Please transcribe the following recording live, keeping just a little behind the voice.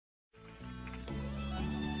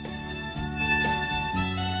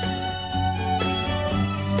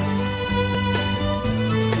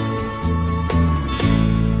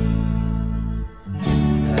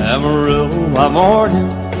Amarillo by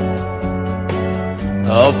morning,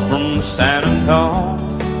 up from San Antonio.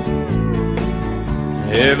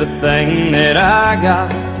 Everything that I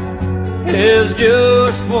got is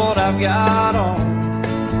just what I've got on.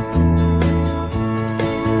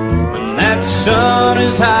 When that sun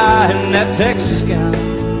is high in that Texas sky,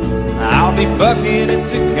 I'll be bucking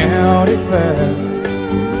into county fair.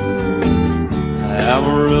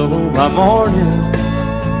 Amarillo by morning,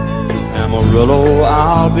 Amarillo,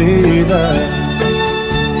 I'll be there.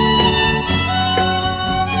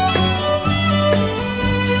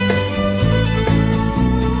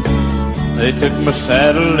 They took my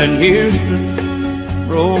saddle in Houston,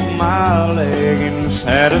 broke my leg in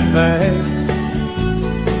Santa Fe.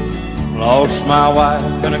 Lost my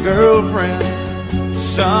wife and a girlfriend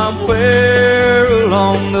somewhere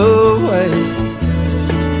along the way.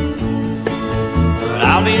 But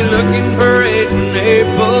I'll be looking for it when they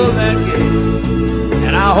pull that gate,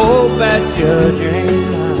 and I hope that judge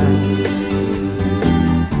ain't lying.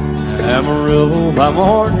 Amarillo by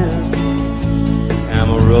morning,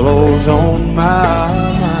 Amarillo's on my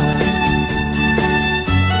mind.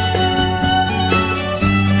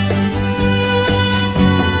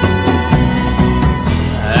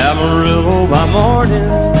 Amarillo by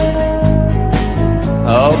morning,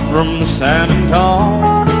 up from San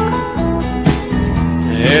Antonio.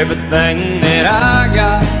 Everything that I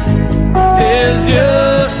got is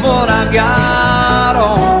just what I've got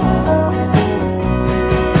on.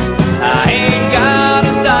 I ain't got a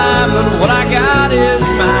dime, but what I got is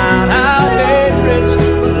mine. I ain't rich,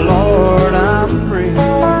 but Lord, I'm free.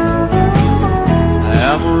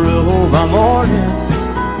 Amarillo by morning,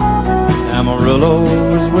 Amarillo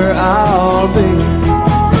is where I'll be.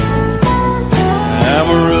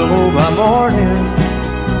 Amarillo by morning,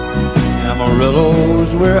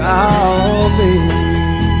 Amarillo's where I'll be.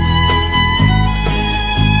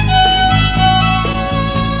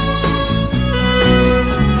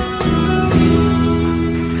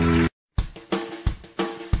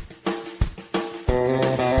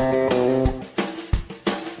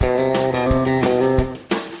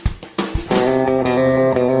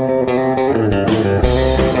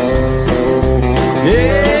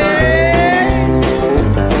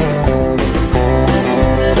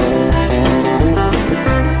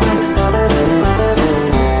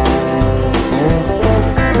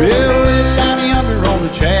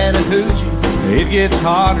 It's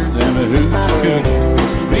hotter than a hoochie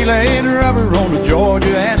coochie. We laid rubber on the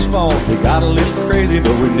Georgia asphalt. We got a little crazy,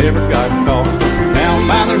 but we never got caught. Down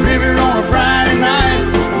by the river on a Friday night,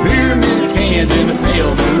 pyramid cans in the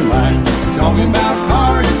pale moonlight. Talking about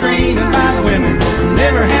cars and green and by the women.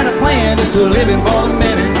 Never had a plan, just a living for the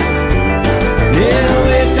minute. Yeah,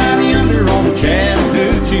 way down yonder on the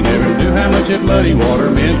Chattahoochee. Never knew how much that muddy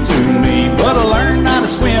water meant to me. But I learned how to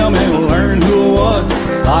swim and I learned who I was.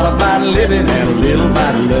 A lot about living and a little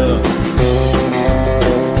about love.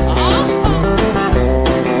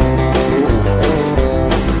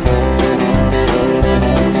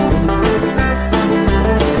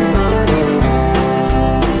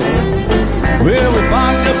 Well, we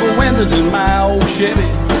fogged up the windows in my old Chevy.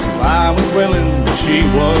 I was willing, but she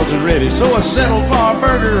wasn't ready. So I settled for a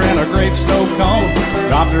burger and a great snow cone.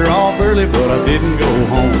 Dropped her off early, but I didn't go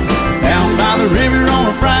home. Down by the river on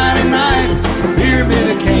a Friday night, a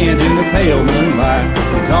pyramid of cans in the pale moonlight.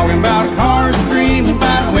 Talking about cars and dreams and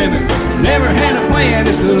about women. Never had a plan,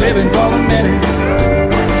 just a living for the minute.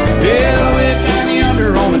 Yeah, way down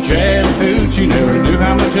yonder on the Chattahoochee. Never knew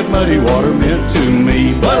how much that muddy water meant to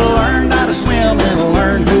me. But I learned how to swim and I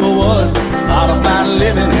learned who I was. A lot about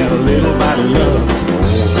living and a little about love.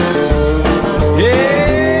 Yeah.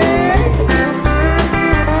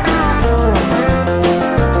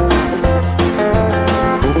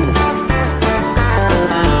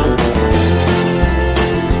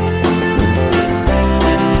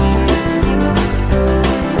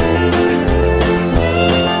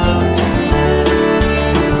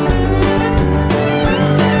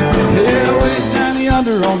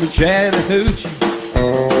 On the Chattahoochee,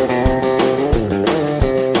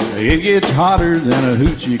 it gets hotter than a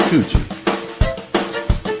hoochie coochie.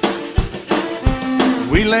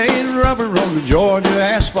 We laid rubber on the Georgia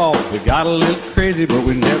asphalt. We got a little crazy, but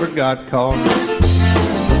we never got caught.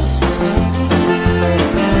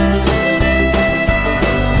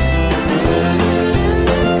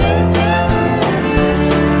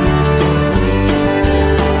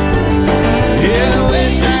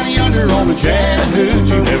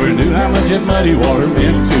 Chattahoochee, never knew how much that muddy water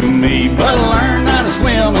meant to me. But I learned how to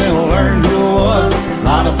swim and I learned who I was. A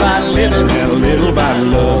lot about living and a little about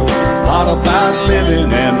love. A lot about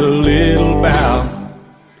living and a little about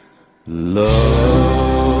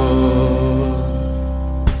love.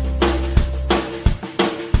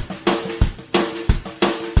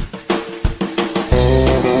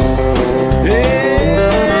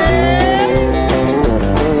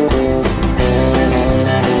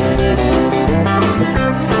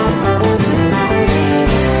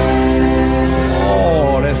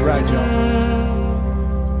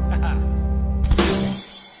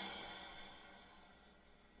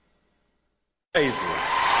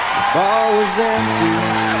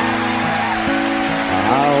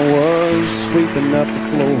 sweeping up the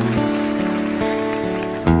floor.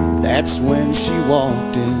 That's when she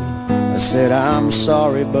walked in. I said, I'm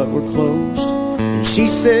sorry, but we're closed. And she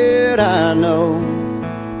said, I know,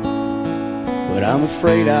 but I'm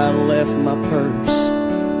afraid I left my purse.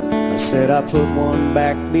 I said, I put one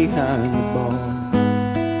back behind the bar.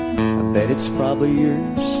 I bet it's probably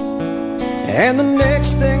yours. And the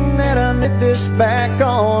next thing that I knit this back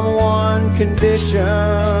on one condition.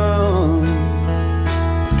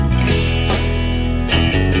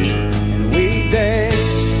 And we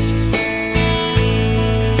danced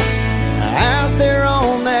out there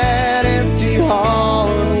on that empty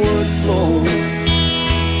hardwood floor.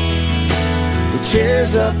 The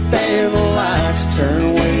chairs up and the lights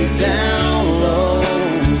turned way down low.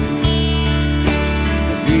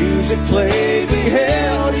 The music played, we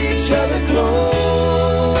held each other close,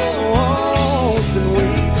 and we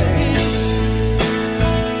danced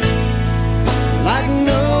like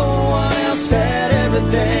no one else had ever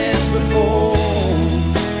danced before.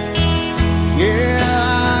 Yeah,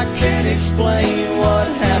 I can't explain what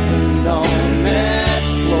happened on that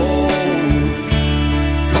floor,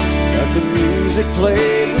 but the music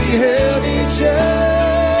played, we held each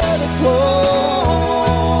other close,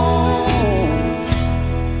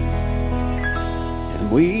 and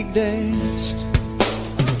we danced.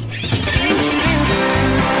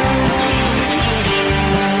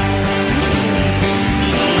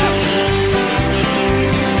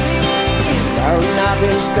 I've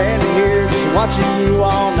been standing here just watching you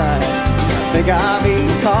all night. I think I've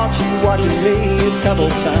even caught you watching me a couple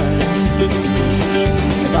times.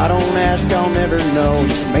 If I don't ask, I'll never know.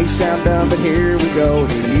 This may sound dumb, but here we go.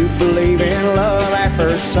 Do you believe in love at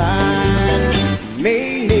first sight?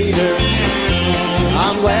 Me neither.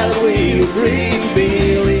 I'm glad that we agreed to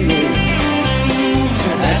believe.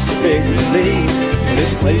 That's a big relief.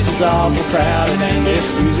 This place is awful crowded and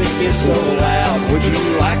this music is so loud. Would you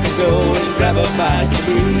like to go and grab a bite to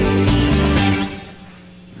eat?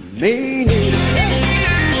 Me neither.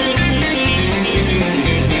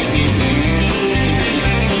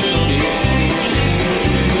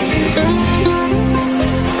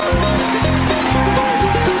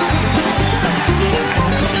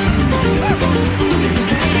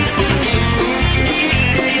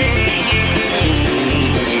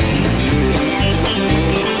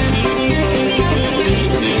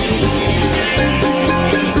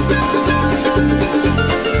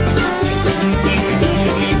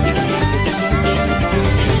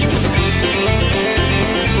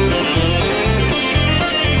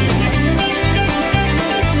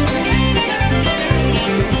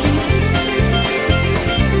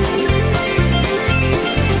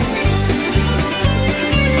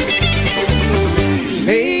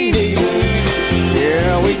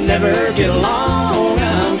 Never get along,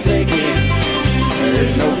 I'm thinking.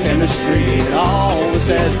 There's no chemistry at all. This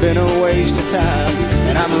has been a waste of time,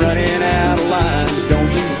 and I'm running out of lines.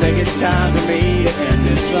 Don't you think it's time for me to end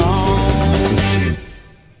this song?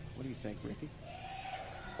 What do you think, Ricky?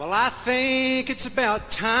 Well, I think it's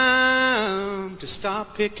about time to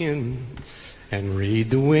stop picking and read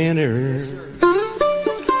the winner. Yes, sir.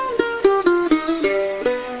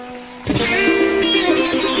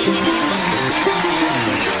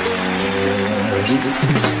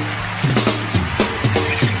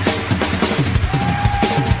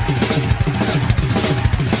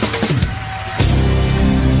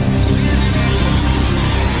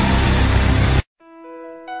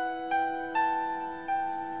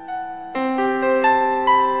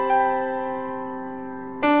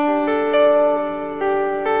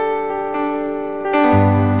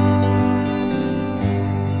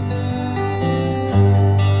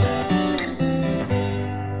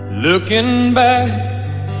 Looking back,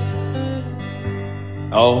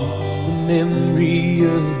 all the memory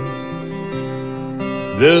of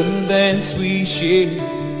the dance we shared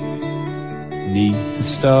neath the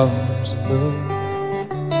stars above.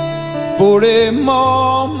 For a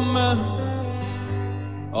moment,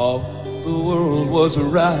 all the world was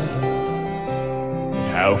right.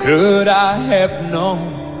 How could I have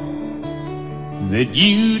known that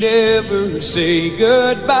you'd ever say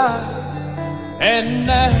goodbye? And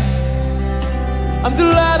now I'm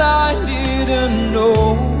glad I didn't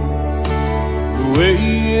know the way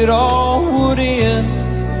it all would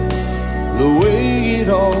end, the way it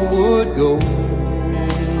all would go.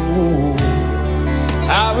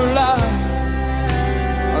 Our lives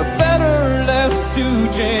are better left to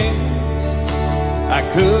chance. I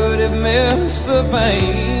could have missed the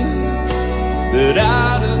pain, but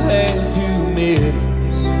I'd have had to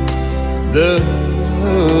miss the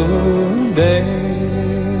dance.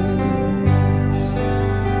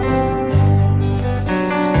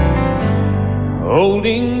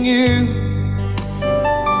 holding you.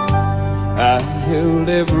 I held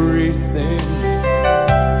everything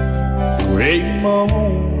for a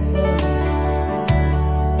moment.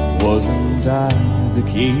 Wasn't I the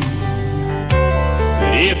king?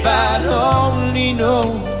 But if I'd only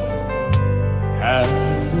known how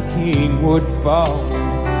the king would fall.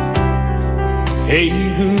 Hey,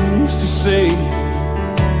 who's to say?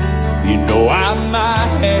 You know I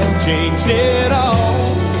might have changed it all.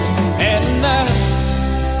 And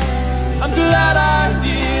I'm glad I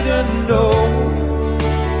didn't know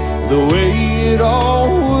the way it all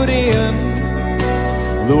would end,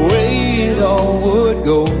 the way it all would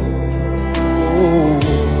go.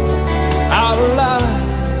 Our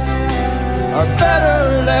lives are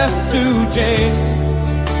better left to chance.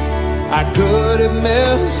 I could have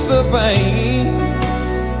missed the pain,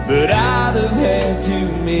 but I'd have had to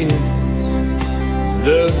miss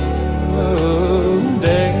the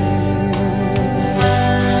day.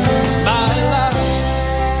 My life,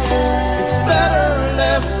 it's better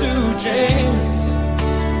left to chance.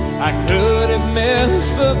 I could have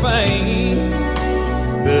missed the pain,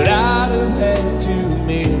 but I'd have had to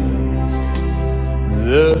miss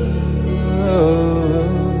the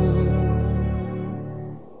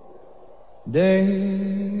days.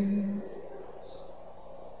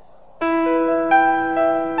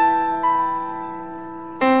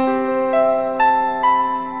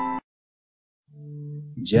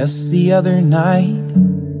 Just the other night,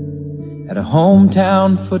 at a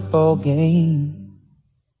hometown football game,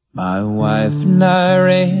 my wife and I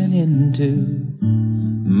ran into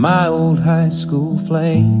my old high school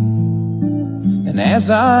flame. And as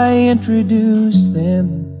I introduced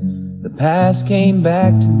them, the past came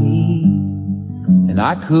back to me, and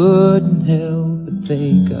I couldn't help but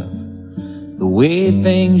think of the way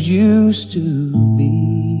things used to be.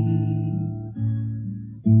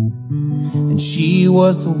 And she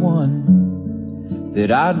was the one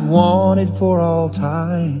that I'd wanted for all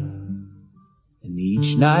time. And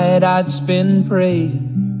each night I'd spend praying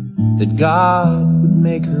that God would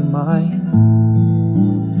make her mine.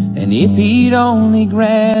 And if He'd only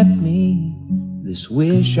grant me this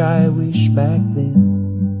wish I wished back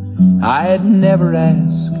then, I'd never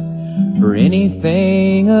ask for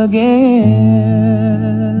anything again.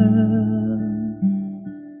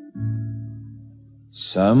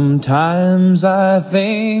 Sometimes I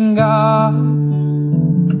thank God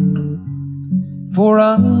for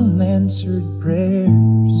unanswered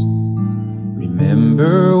prayers.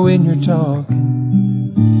 Remember when you're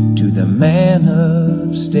talking to the man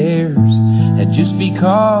upstairs, and just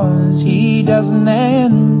because he doesn't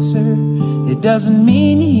answer, it doesn't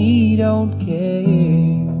mean he don't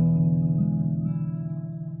care.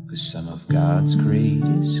 'Cause some of God's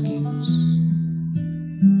greatest gifts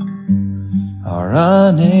are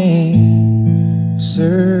unanswered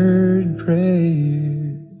prayers.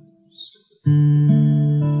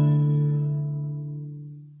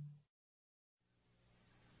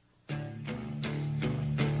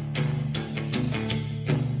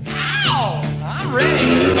 Ow! I'm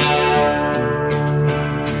ready.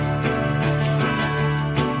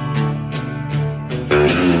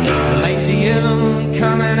 Lazy yellow moon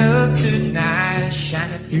coming up tonight,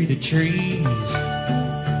 shining through the trees.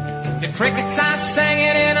 The crickets are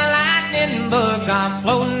singing and the lightning bugs are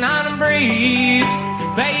floating on the breeze.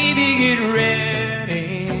 Baby, get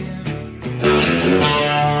ready.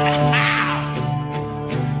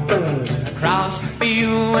 Across the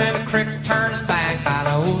field when the cricket turns back by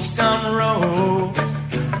the old stone road.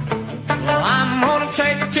 Well, I'm gonna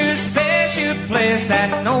take you to a special place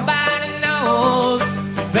that nobody knows.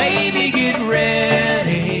 Baby, get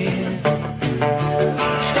ready.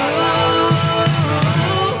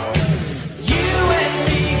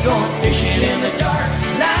 Going fishing in the dark,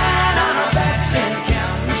 lying on our backs and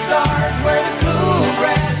counting the stars where the cool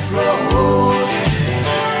grass grows.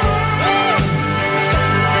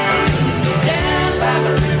 Down by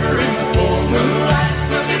the river in the full moonlight,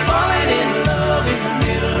 we'll be falling in love in the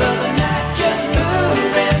middle of the night, just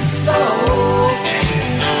moving slow.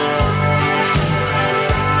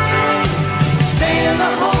 Staying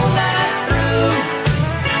the whole night through,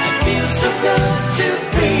 it feels so good to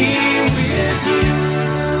be with you.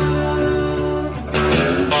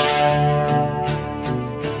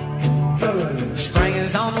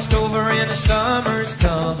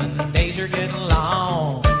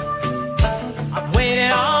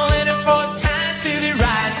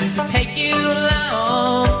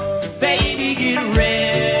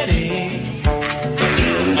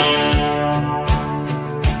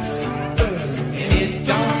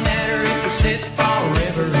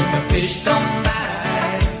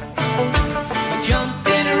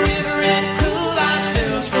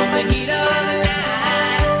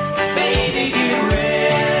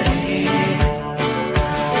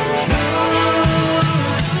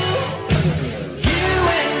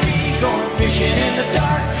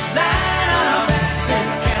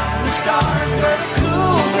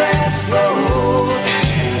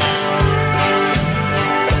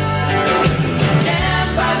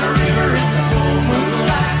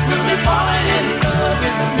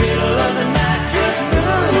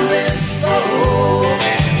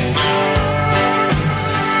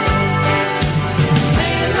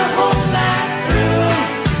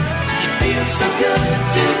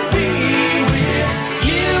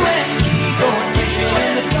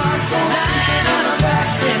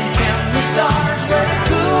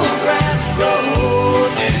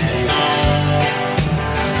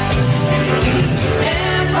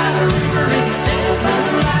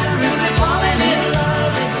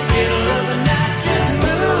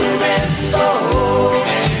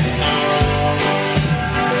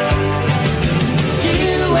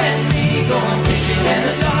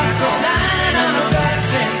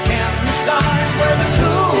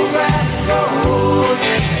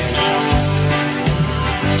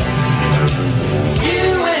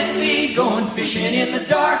 fishing in the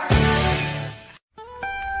dark.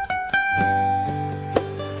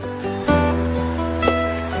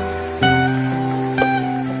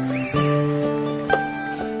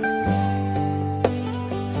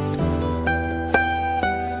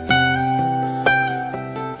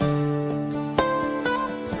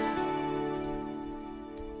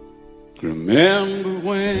 Remember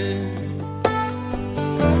when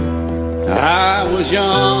I was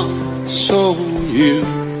young, so were you.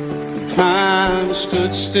 Time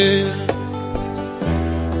stood still.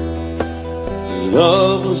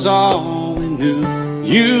 Love was all we knew.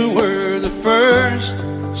 You were the first,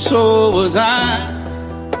 so was I.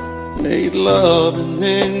 Made love and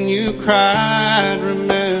then you cried.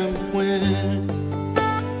 Remember when?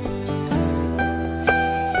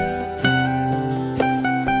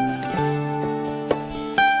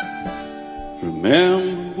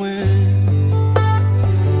 Remember when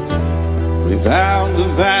we vowed the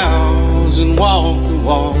vows and walked the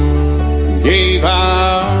walk, and gave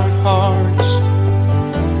our hearts,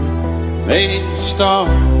 made the start,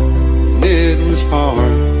 and it was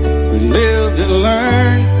hard. We lived and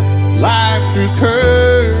learned life through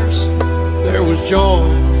curves. There was joy,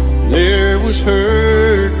 there was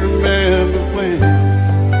hurt. Remember when?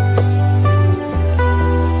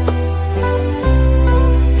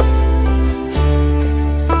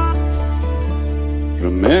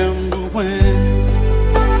 Remember when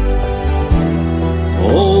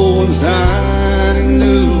old ones died and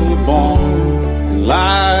new were born, and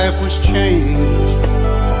life was changed,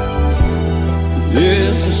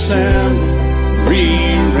 disassembled,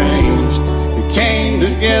 rearranged. We came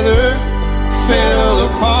together, fell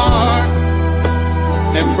apart,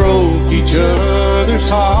 and broke each other's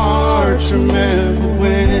hearts. Remember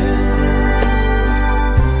when?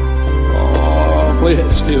 Oh, play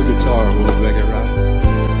that steel guitar a little bit, right?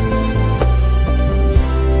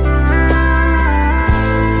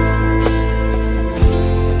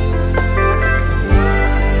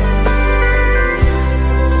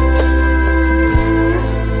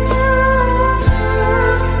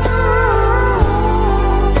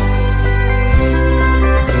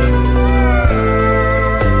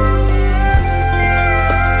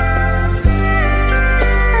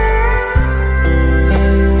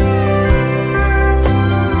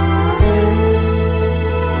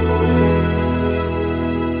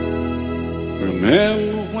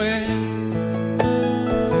 Remember when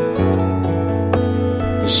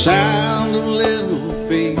the sound of little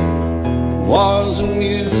feet was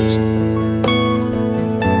amusing?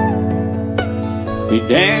 We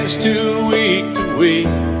danced to week,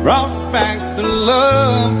 brought back the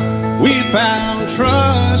love. We found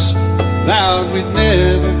trust, vowed we'd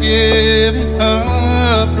never give it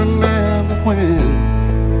up. Remember when?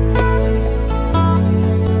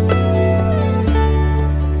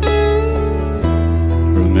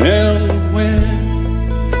 Remember when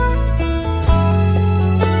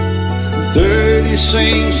 30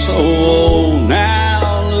 seems so old now,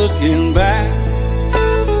 looking back.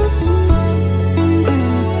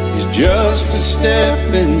 It's just a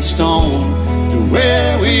stepping stone to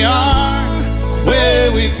where we are,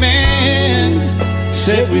 where we've been.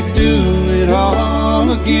 Said we'd do it all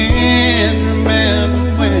again. Remember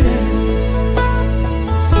when?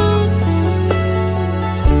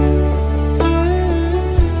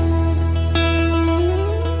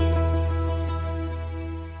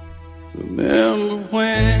 Remember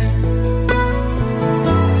when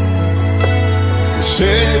they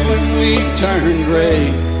said when we turn gray,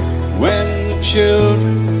 when the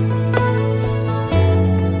children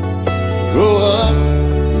grow up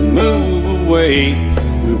and move away,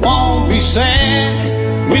 we won't be sad,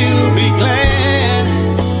 we'll be glad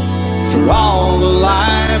for all the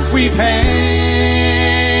life we've had.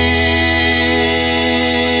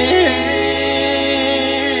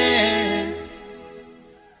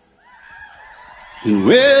 And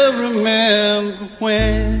we'll remember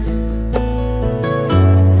when.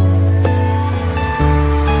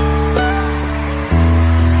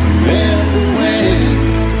 Remember when.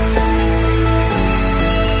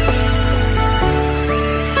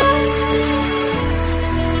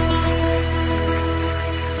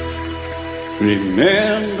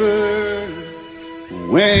 Remember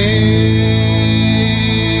when.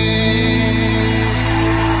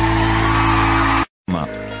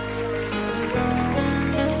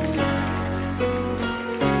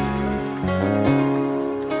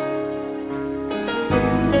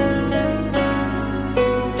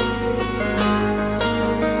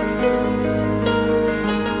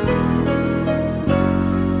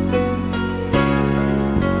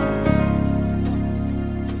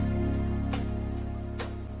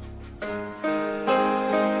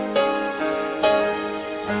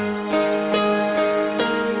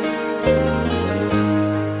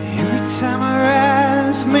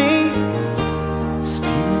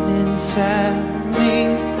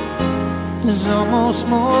 is almost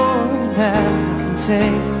more than I can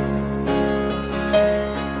take.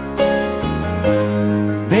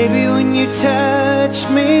 Baby, when you touch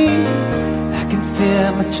me, I can feel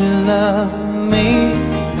how much you love me,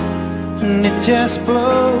 and it just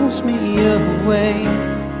blows me away.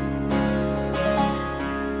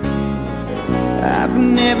 I've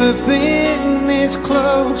never been this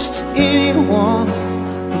close to anyone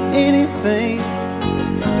or anything.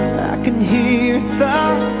 I can hear your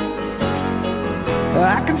thoughts,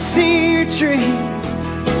 I can see your dreams.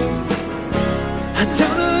 I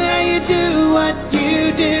don't know how you do what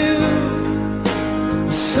you do.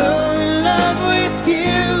 I'm so in love with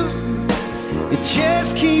you, it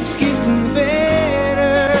just keeps getting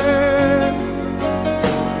better.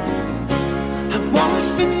 I wanna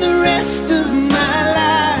spend the rest of my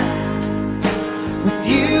life with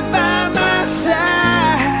you by my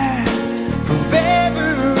side, forever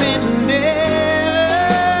and ever.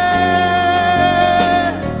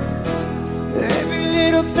 Every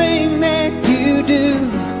little thing that you do,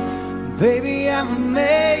 baby, I'm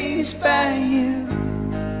amazed by you.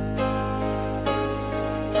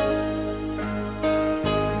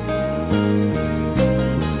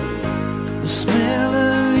 The smell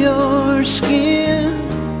of your skin,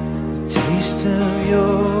 the taste of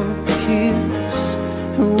your kiss,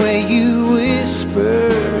 the way you whisper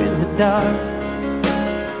in the dark,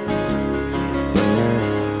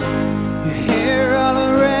 your hair all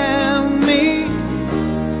around me,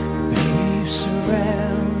 baby, you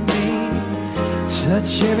surround me,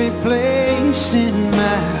 touch every place in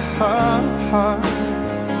my heart.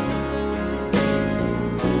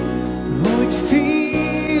 Oh, it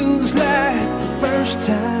feels like the first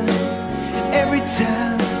time, every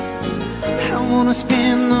time. I wanna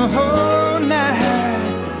spend the whole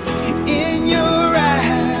night in your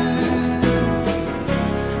eyes.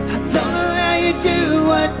 I don't know how you do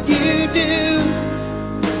what you do.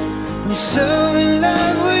 I'm so in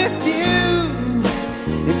love with you,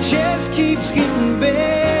 it just keeps getting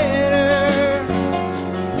better.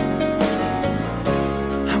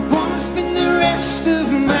 I wanna spend the rest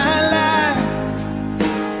of my life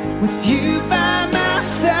with you by my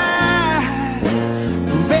side,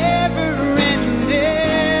 forever and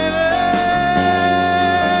ever.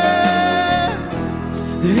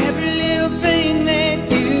 Every little thing that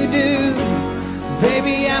you do,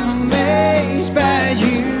 baby, I'm amazed by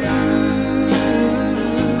you.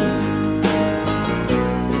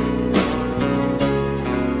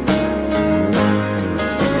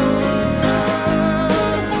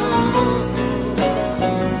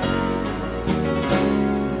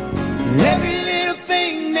 Every little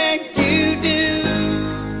thing that you do,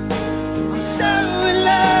 I'm so in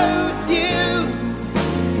love with you,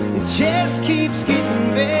 it just keeps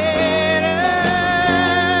getting better.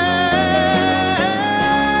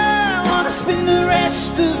 I wanna spend the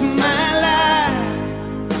rest of my life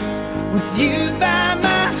with you by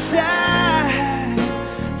my side,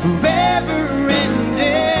 forever and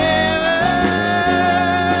ever.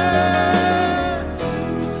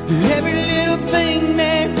 Every little thing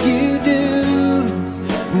that you do,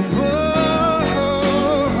 whoa,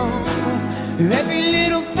 every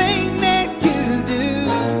little thing that you do,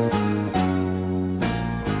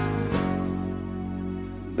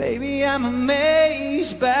 baby, I'm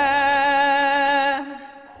amazed by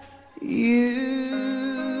you.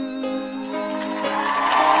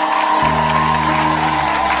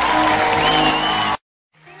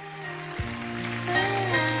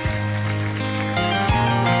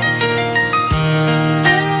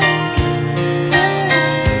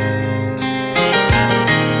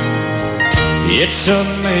 It's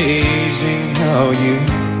amazing how you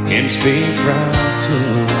can speak right to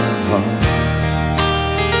my heart.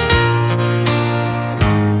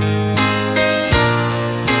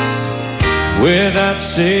 Without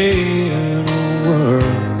saying a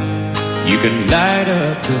word, you can light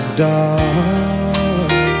up the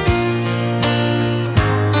dark.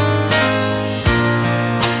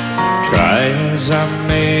 Try as I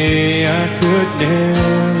may, I could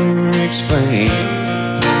never explain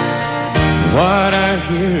what I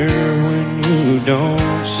hear when you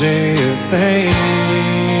don't say a thing.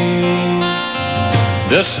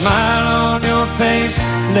 The smile on your face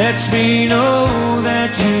lets me know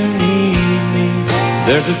that you need me.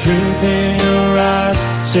 There's a truth in your eyes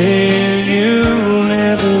saying you'll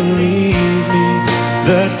never leave me.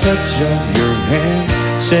 The touch of your hand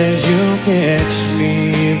says you'll catch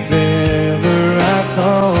me if ever I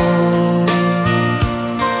fall.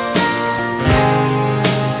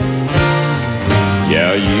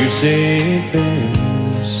 Yeah, you say it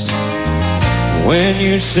best when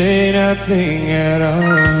you say nothing at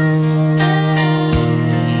all.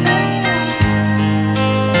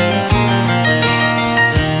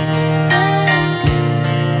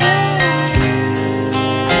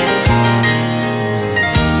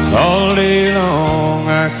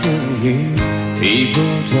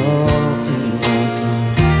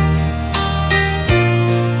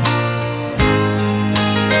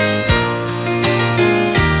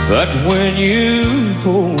 you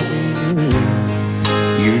hold me,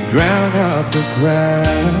 you drown out the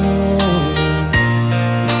crowd.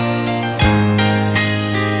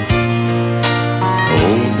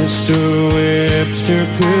 Oh, Mr. Webster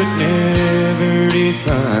could never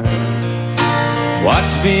define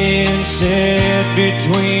what's being said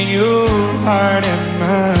between your heart and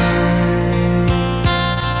mine.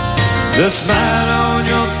 The smile on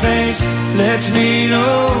your face lets me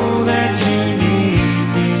know that you need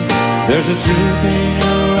me. There's a truth in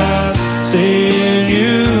your eyes saying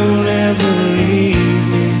you'll never leave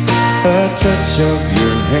me. A touch of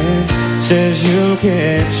your hand says you'll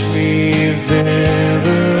catch me if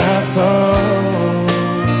ever I fall.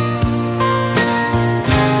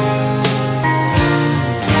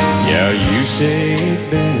 Yeah, you say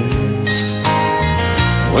it best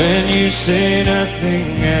when you say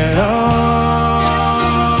nothing at all.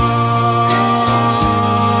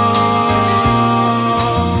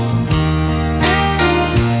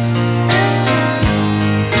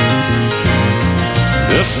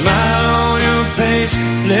 The smile on your face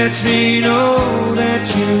lets me know that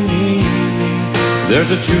you need me.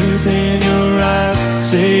 There's a truth in your eyes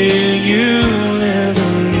saying you'll never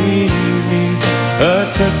leave me.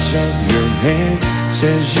 A touch of your hand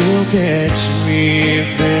says you'll catch me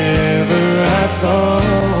if ever I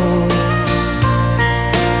fall.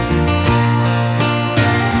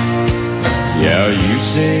 Yeah, you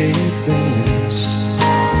say it best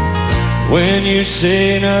when you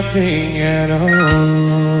say nothing at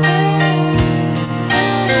all.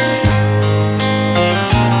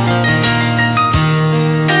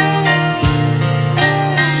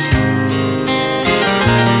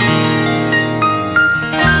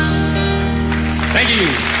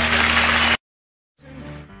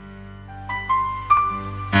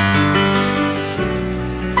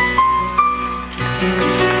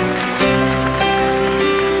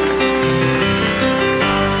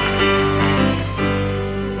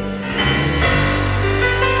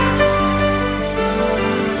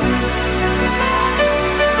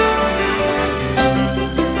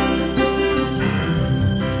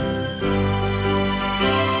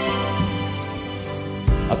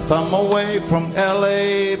 Thumb away from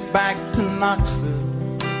LA back to Knoxville,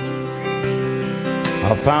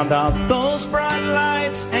 I found out those bright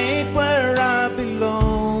lights ain't where I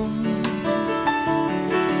belong.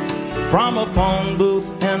 From a phone booth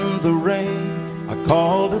in the rain, I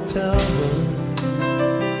called to tell her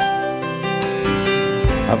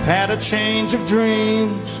I've had a change of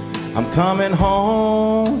dreams, I'm coming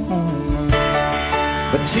home.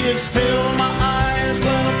 But tears filled my eyes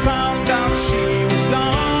when I found out she was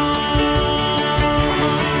gone.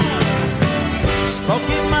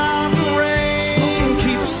 Smoky Mountain rain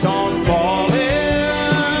keeps on falling,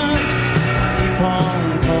 keep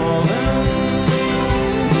on calling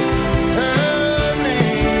her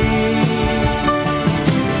name.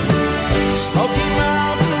 Smoky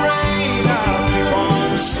Mountain rain, I'll keep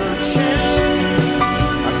on searching,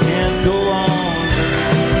 I can't go on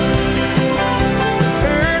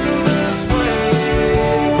hurting this way.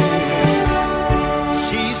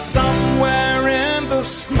 She's somewhere in the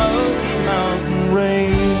Smoky Mountain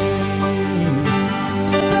rain.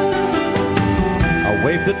 I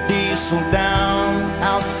waved a diesel down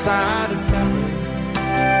outside a cafe.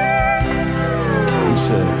 He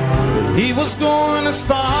said that he was going as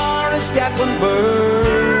far as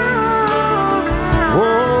Gatlinburg.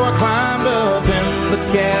 Oh, I climbed up in the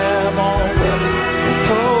cab all wet and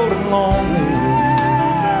cold and lonely.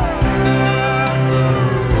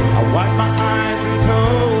 I wiped my eyes and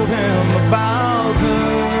told him about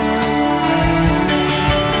her.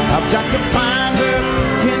 I've got to find her,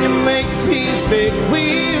 can you make these big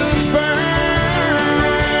wheels burn?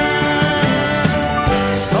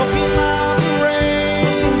 Smoky Mountain rain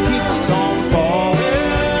keeps on falling,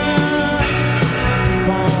 keep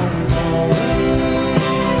on calling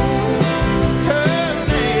her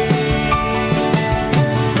name.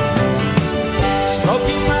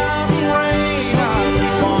 Smoky Mountain rain, I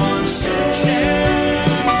keep on searching,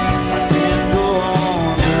 I can't go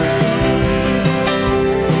on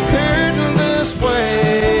hurting this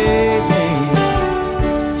way.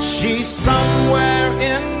 She's somewhere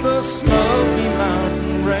in the Smoky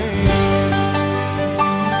Mountain rain.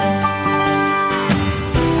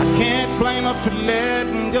 I can't blame her for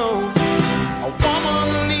letting go. A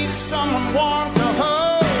woman needs someone warm to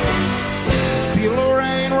hold. Feel the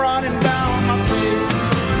rain running down my face,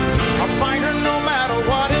 I'll find her no matter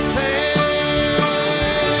what it takes.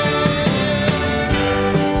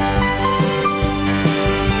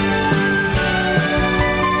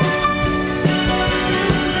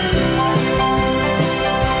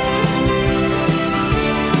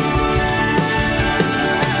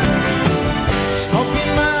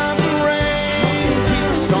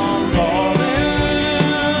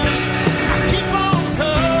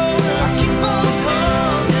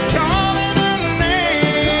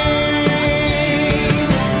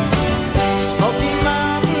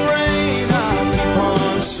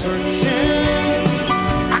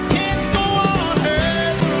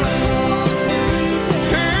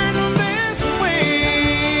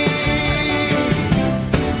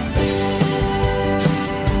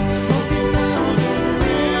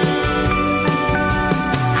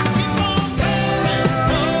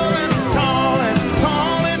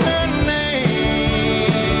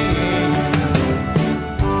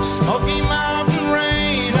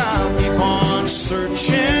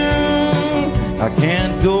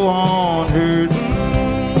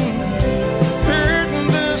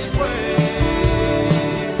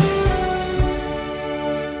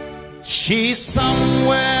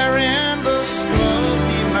 somewhere in the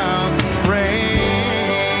Smoky Mountain rain.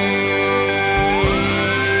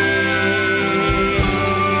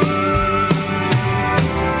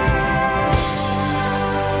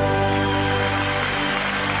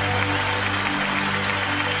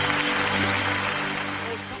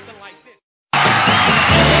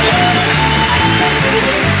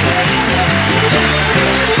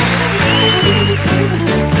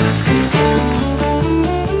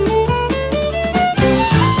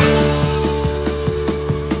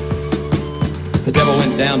 The devil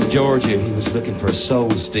went down to Georgia. He was looking for a soul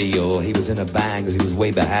steal. He was in a bind because he was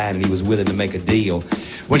way behind and he was willing to make a deal.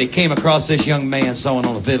 When he came across this young man sawing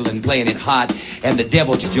on a fiddle and playing it hot, and the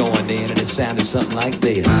devil joined in, and it sounded something like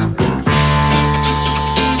this.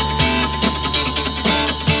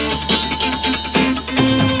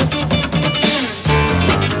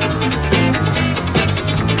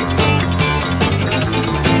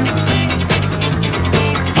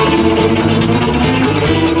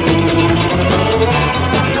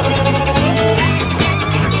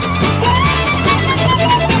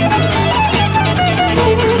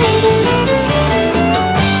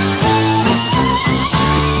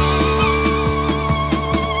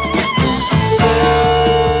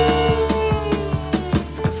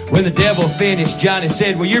 When the devil finished, Johnny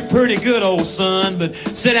said, well, you're pretty good, old son, but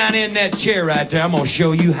sit down in that chair right there. I'm going to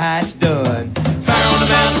show you how it's done. Fire on the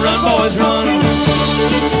mountain, run, boys, run.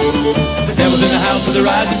 The devil's in the house of the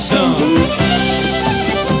rising sun.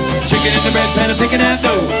 Chicken in the bread pan and picking out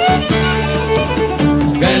dough.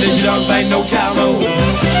 Granted, as your dog bang, no child, no.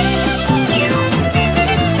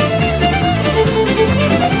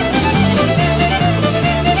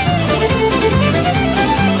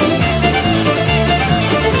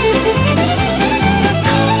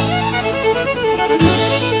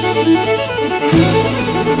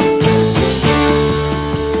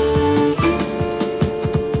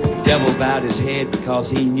 Devil bowed his head because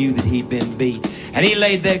he knew that he'd been beat. And he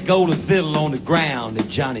laid that golden fiddle on the ground at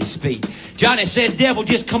Johnny's feet. Johnny said, devil,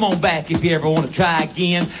 just come on back if you ever want to try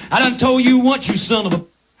again. I done told you once, you son of a...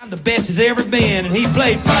 I'm the best as ever been. And he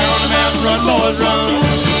played Fire on the Mountain, run, boys, run.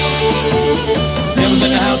 Devil's in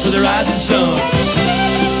the house of the rising sun.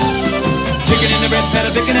 Chicken in the bread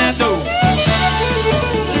pan, picking out dough.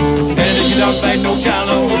 And if your dog bang, no child,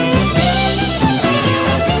 no.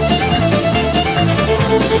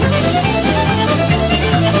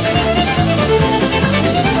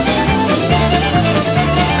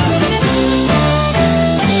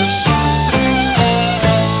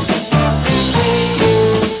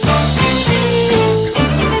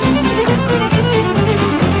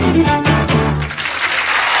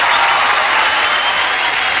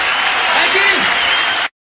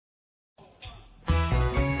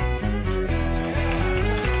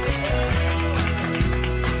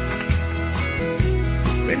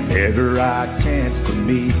 Whenever I chance to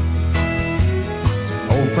meet some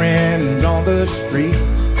old friends on the street,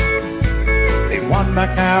 they wonder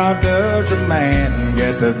how does a man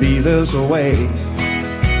get to be this way.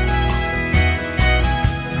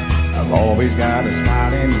 I've always got a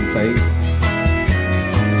smiling face,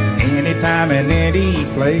 anytime and any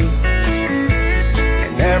place.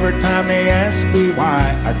 And every time they ask me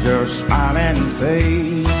why, I just smile and say,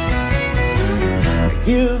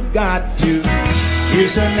 you've got to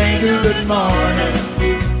kiss an angel good morning,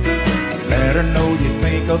 let her know you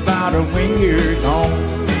think about her when you're gone.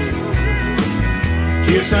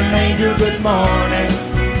 Kiss an angel good morning,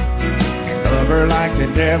 and love her like the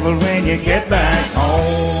devil when you get back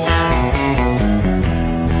home.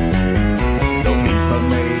 Though people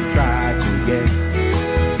may try to guess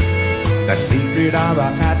the secret of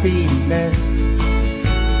our happiness,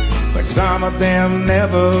 but some of them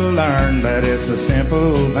never learn that it's a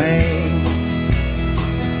simple thing.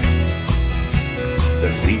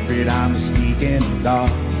 The secret I'm speaking of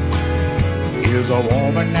is a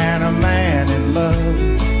woman and a man in love.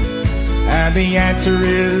 And the answer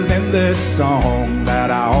is in this song that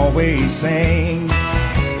I always sing.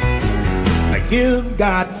 You've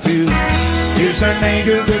got to kiss an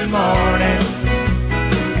angel good morning,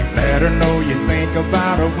 and let her know you think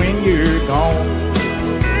about her when you're gone.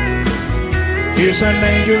 Kiss an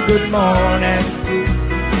angel good morning,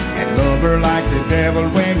 and love her like the devil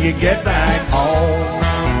when you get back home.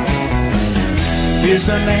 Kiss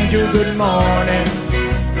an angel good morning,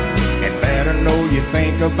 and let her know you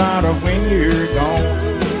think about her when you're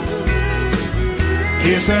gone.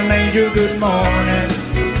 Kiss an angel good morning,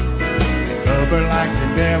 and love her like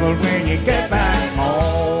the devil when you get back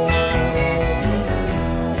home.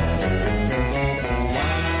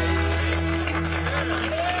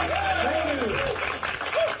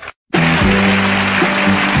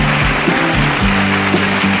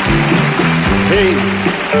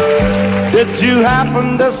 Did you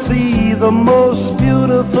happen to see the most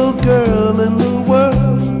beautiful girl in the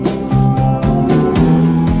world?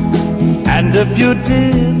 And if you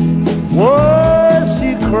did, was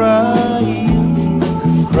she crying,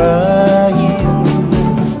 crying?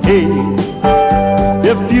 Hey,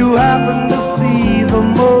 if you happen to see the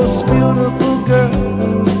most beautiful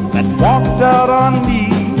girl that walked out on me,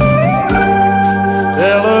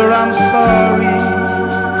 tell her I'm sorry.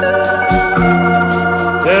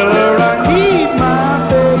 Tell her I need my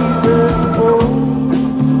baby. Oh,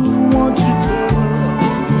 won't you tell her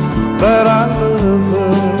that I love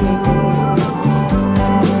her?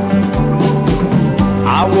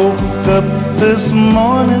 I woke up this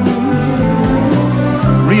morning,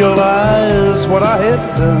 realized what I had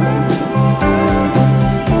done.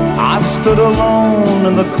 I stood alone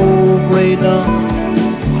in the cold gray dawn.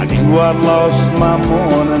 I knew I'd lost my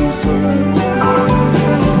morning sun.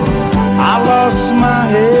 I lost my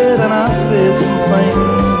head and I said some things.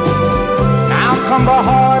 Now come the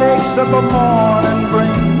heartaches that the morning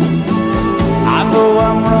brings. I know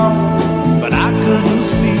I'm wrong, but I couldn't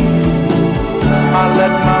see. I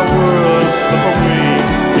let my world slip away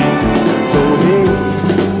from me. So hey,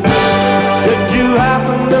 did you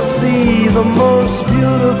happen to see the most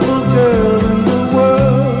beautiful girl in the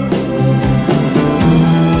world?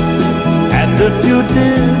 And if you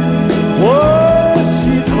did, was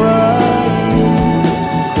she crying,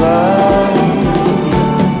 crying?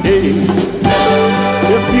 Hey,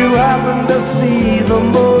 if you happen to see the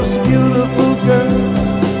most beautiful girl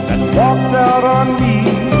that walked out on me,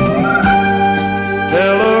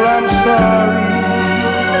 tell her I'm sorry.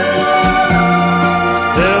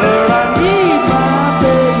 Tell her I need my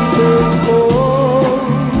baby. Oh,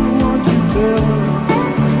 won't you tell her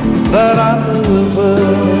that I love her?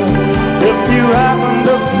 If you happen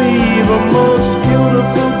to see the most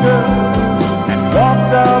beautiful girl that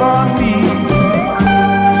walked out on me,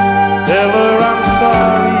 tell her I'm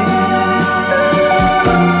sorry.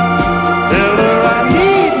 Tell her I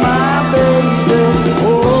need my baby.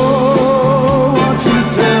 Oh, won't you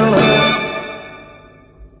tell her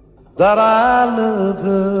that I love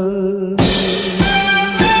her?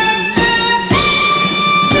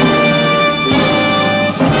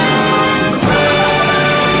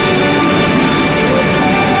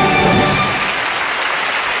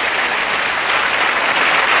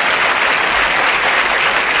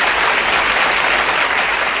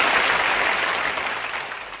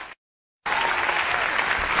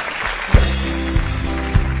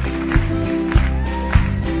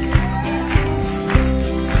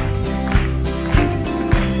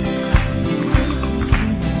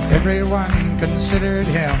 Everyone considered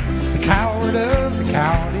him the coward of the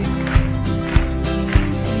county.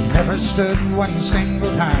 Never stood one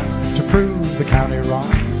single time to prove the county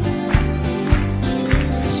wrong.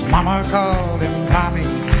 His mama called him Tommy,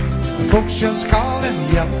 the folks just called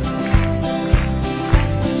him Yellow.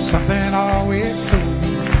 Something always told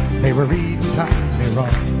me they were reading Tommy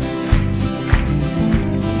wrong.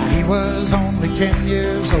 He was only 10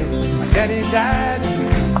 years old, my daddy died.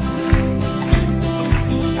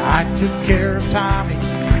 I took care of Tommy,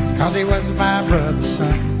 'cause he was my brother's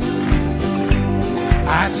son.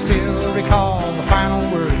 I still recall the final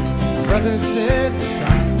words my brother said,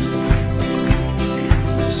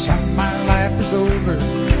 son, my life is over,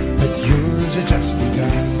 but yours has just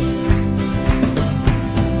begun.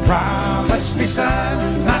 Promise me,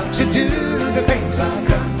 son, not to do the things I've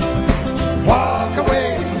done. Walk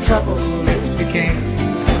away from trouble if you can.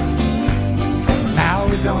 Now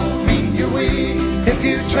it don't mean you're weak if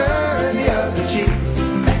you turn the other cheek,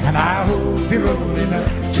 and I hope you're old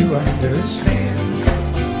enough to understand.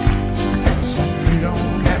 Son, you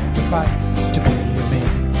don't have to fight to be a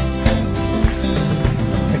man.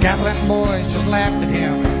 The Gatlin boys just laughed at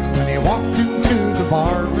him when he walked into the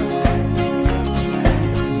bar room.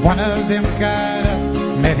 One of them got up,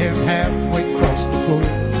 met him halfway across the floor.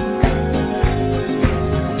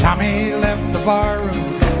 Tommy left the bar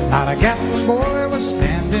room, not a Gatlin boy was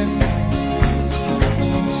standing.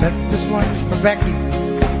 Said, this one's for Becky,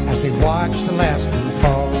 as he watched the last one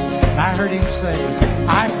fall. And I heard him say,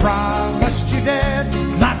 I promised you, Dad,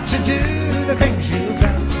 not to do the things you've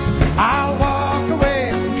done. I'll walk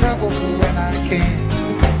away from trouble when I can.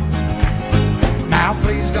 Now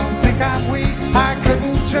please don't think I'm weak, I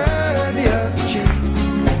couldn't turn the other cheek.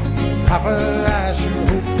 Papa, I sure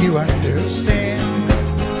hope you understand.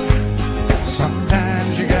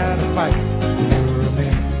 Sometimes you gotta fight for your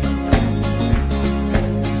man.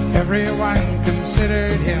 Everyone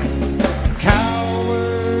considered him a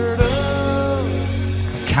coward of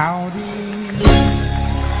the county.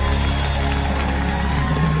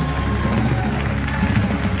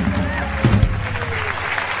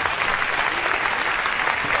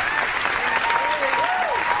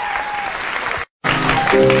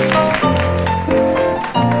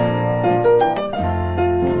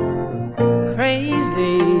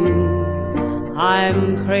 Crazy,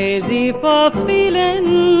 I'm crazy for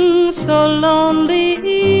feeling so lonely.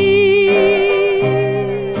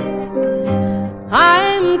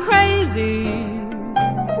 I'm crazy,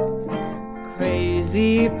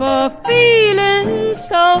 crazy for feeling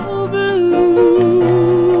so blue.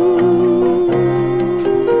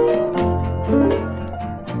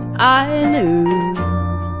 I knew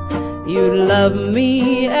you'd love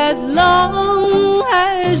me as long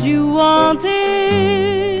as you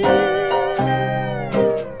wanted,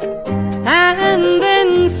 and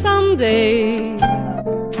then someday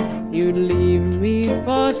you'd leave me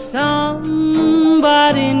for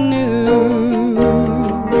somebody new.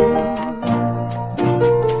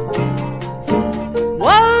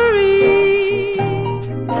 Worry,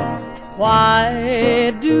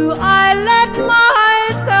 why do I let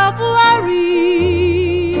myself worry?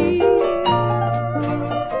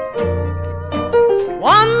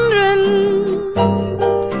 Wondering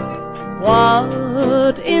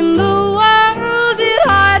what in the world did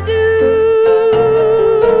I do?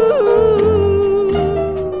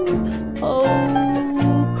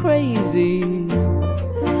 Oh, crazy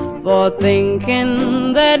for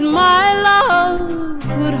thinking that my love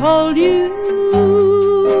could hold you.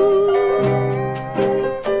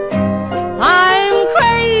 I'm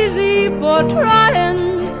crazy for trying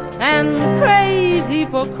and crazy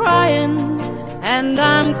for crying, and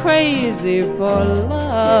I'm crazy for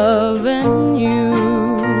loving you.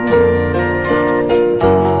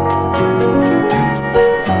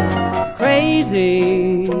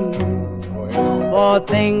 Crazy for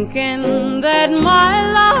thinking that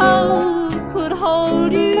my love could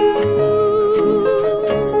hold you.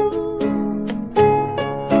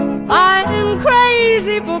 I'm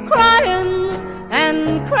crazy for crying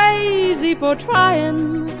and crazy for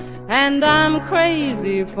trying, and I'm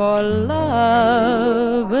crazy for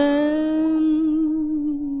loving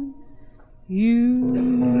you.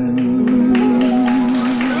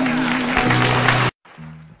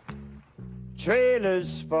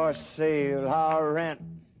 Trailers for sale or rent,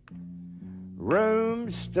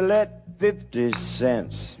 rooms to let 50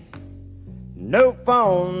 cents. No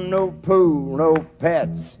phone, no pool, no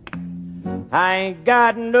pets. I ain't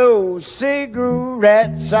got no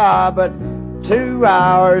cigarettes, but 2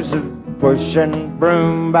 hours of pushing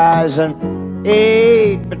broom buys an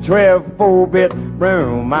 8 by 12 4-bit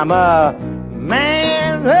room. I'm a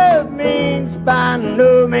man of means, by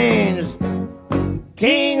no means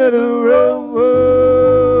king of the road.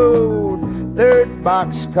 Third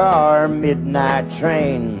boxcar, midnight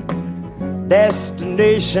train,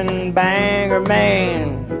 destination Bangor,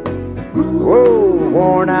 Maine. Whoa,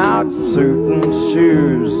 worn out suit and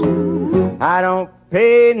shoes. I don't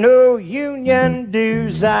pay no union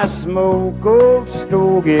dues. I smoke old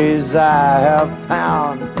stogies I have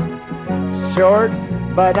found, short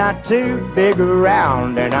but not too big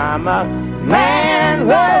around. And I'm a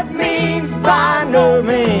man of means, by no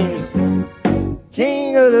means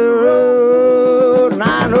king of the road. And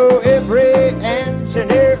I know every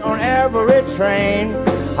engineer on every train,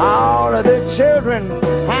 all of the children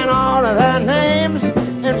and all of their names,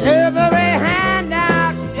 and every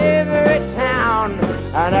handout in every town,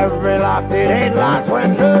 and every lock that ain't locked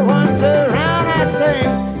when no one's around. I sing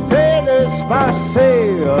trailers for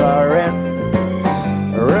sale or rent,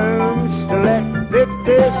 rooms to let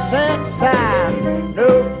 50 cents sign.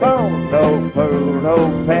 No phone, no pool, no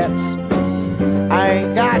pets. I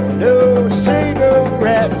ain't got no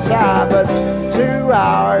cigarettes, but 2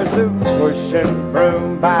 hours of pushing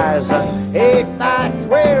broom buys an 8 by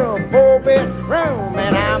 12 4-bit room.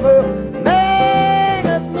 And I'm a man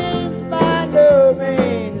of means, by no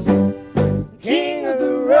means king of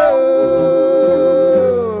the road.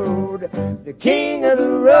 The king of the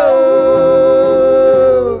road.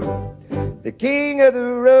 The king of the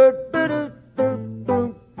road.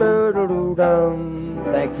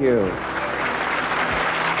 Thank you.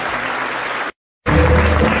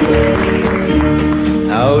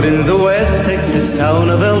 Out in the West Texas town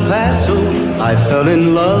of El Paso, I fell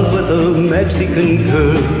in love with a Mexican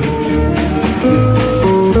girl.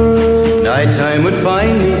 Nighttime would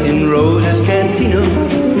find me in Rosa's Cantina,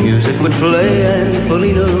 music would play and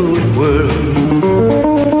Polina would whirl.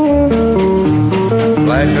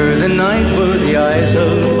 Blacker than night were the eyes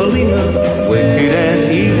of Polina, wicked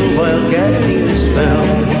and evil while casting a spell.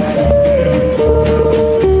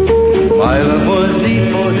 My love was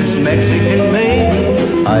deep for this Mexican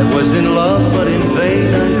maiden, I was in love but in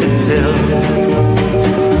vain I could tell.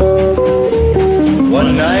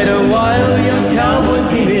 One night a wild young cowboy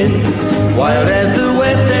came in, wild as the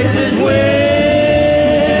West Texas wind.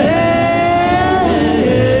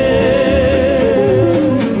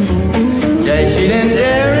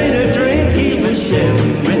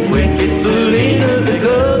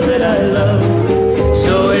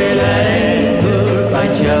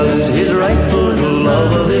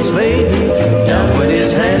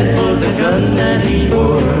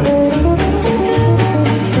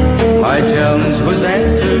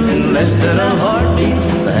 less than a heartbeat,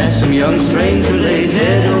 the handsome young stranger lay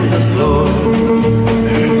dead on the floor.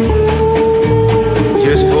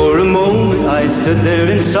 Just for a moment I stood there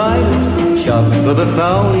in silence, shocked for the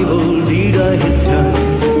foul evil deed I had done.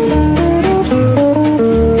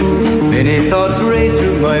 Many thoughts raced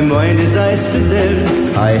through my mind as I stood there.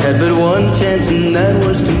 I had but one chance and that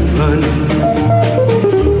was to run.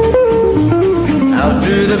 Out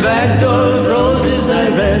through the back door of roses I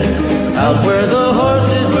ran, out where the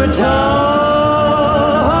horses were tied.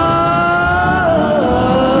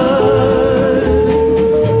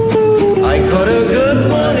 I caught a good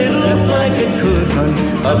one, it looked like it could run,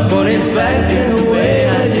 up on its back and away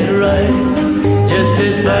I did ride. Just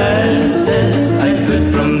as fast as I could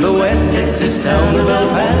from the West Texas town of El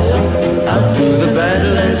Paso, out to the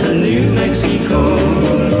Badlands of New Mexico.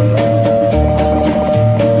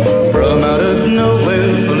 From out of nowhere,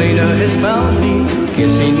 Felina has found me,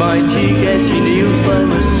 kissing my cheek as she kneels by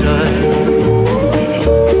my side.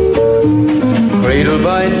 Cradled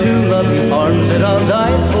by two loving arms that I'll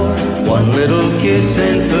die for, one little kiss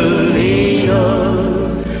and Felina,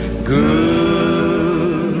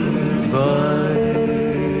 goodbye.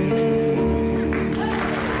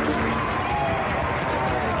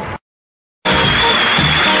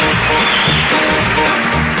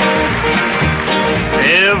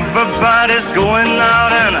 Everybody's going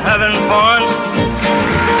out and having fun.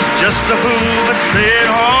 Just a fool but stay at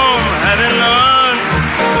home having none.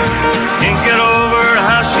 Can't get over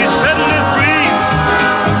how she's setting me free.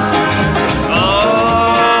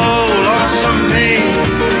 Oh, lonesome me.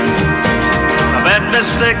 A bad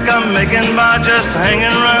mistake I'm making by just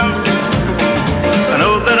hanging around. I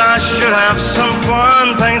know that I should have some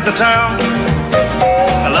fun, paint the town.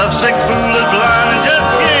 A lovesick fool is blind and just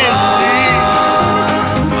can't see.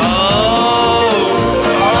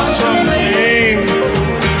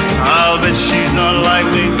 She's not like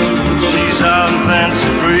me, she's out and fancy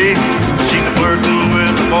free. She's flirting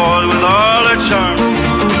with the boy with all her charm.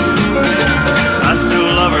 I still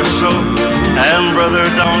love her so, and brother,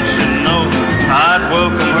 don't you know, I'd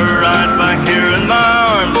welcome her right back here in my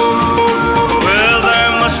arms. Well,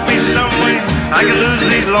 there must be some way I can lose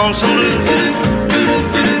these lonesome blues.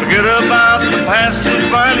 Forget about the past and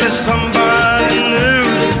find me somebody new.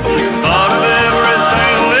 Thought of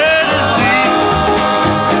everything there to see.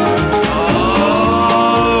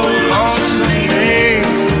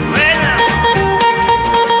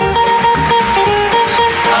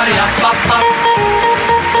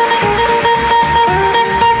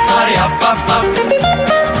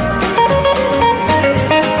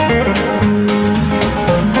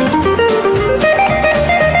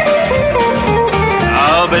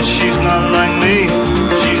 I'll bet she's not like me.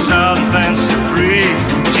 She's out and fancy free.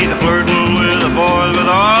 She's flirting with a boy with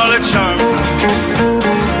all her charm.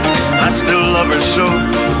 I still love her so,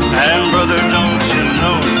 and brother, don't you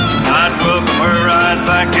know, I'd welcome her right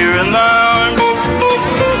back here in my arms.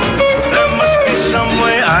 There must be some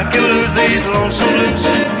way I can lose these lonesome blues.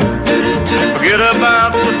 Forget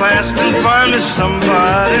about the past and find me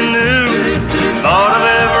somebody new. Thought of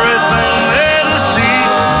everything there to see.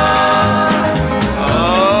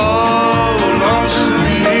 Oh, lonesome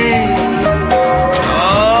me.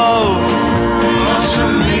 Oh,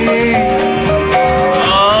 lonesome me.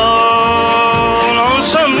 Oh,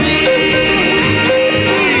 lonesome me.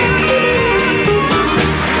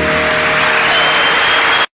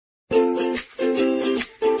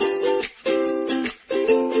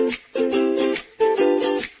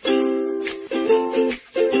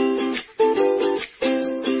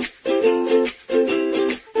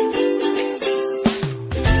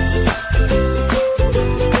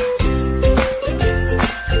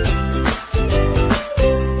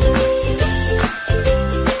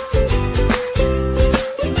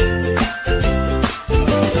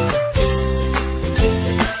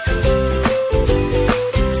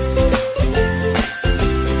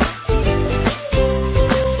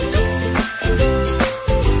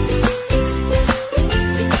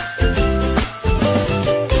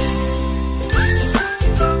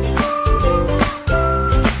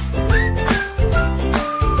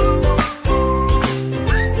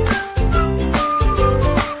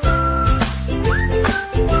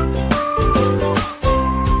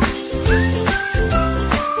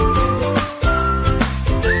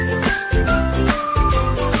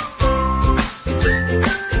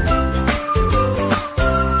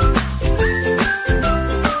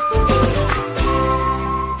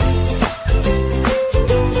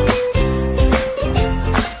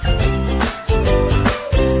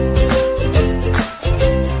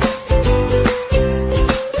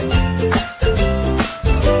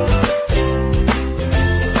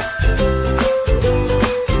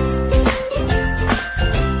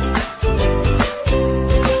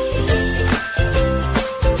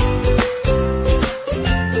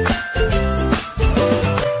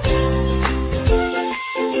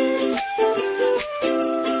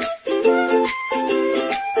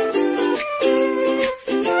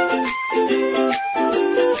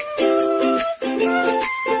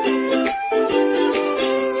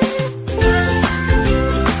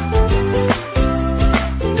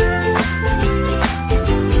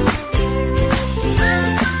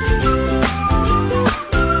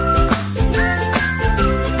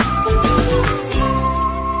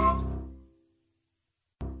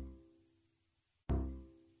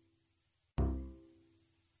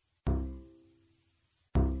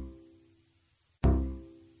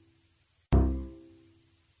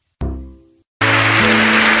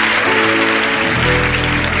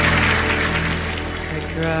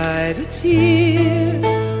 tear,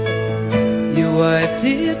 you wiped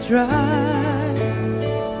it dry.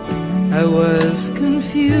 I was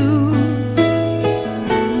confused,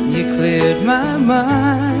 you cleared my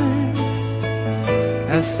mind.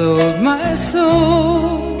 I sold my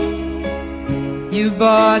soul, you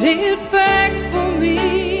bought it back for me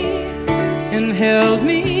and held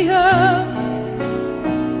me up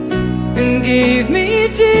and gave me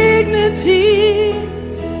dignity.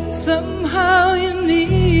 Somehow you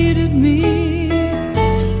needed me,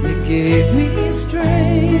 you gave me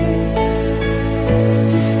strength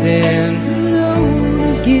to stand alone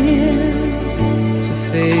again, to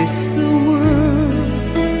face the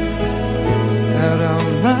world out on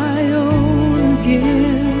my own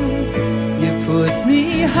again. You put me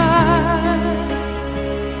high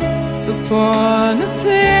upon a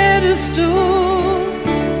pedestal,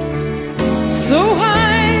 so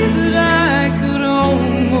high that I could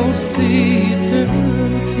almost see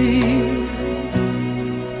eternity.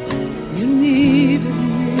 You needed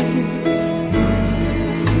me,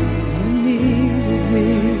 you needed me,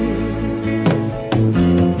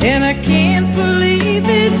 and I can't believe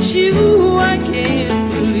it's you. I can't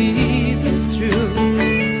believe it's true.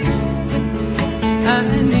 I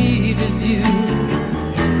needed you,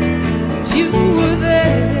 and you were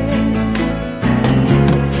there.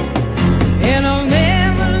 And I'll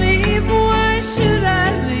never leave. Why should I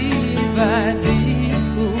leave? I'd be a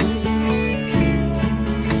fool,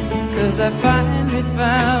 'cause I finally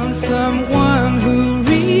found someone who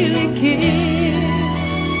really cares.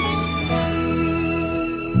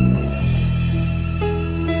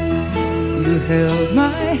 You held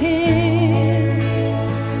my hand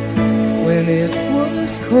when it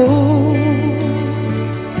was cold,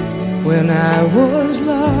 when I was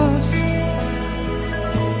lost.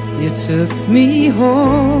 You took me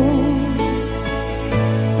home,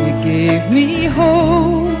 you gave me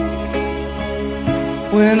hope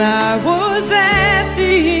when I was at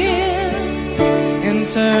the end, and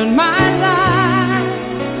turned my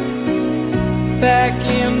lies back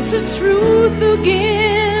into truth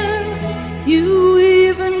again. You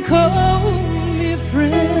even called me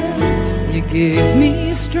friend, you gave me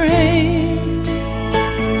strength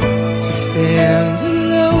to stand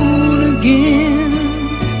alone again,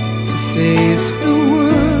 face the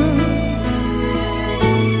world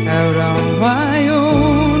out on my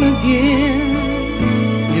own again.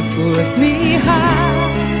 You put me high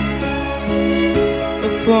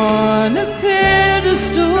upon a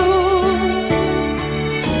pedestal,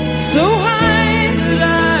 so high that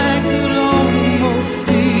I could almost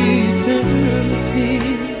see eternity.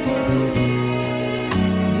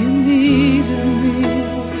 You needed me,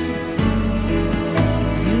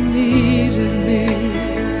 you needed me,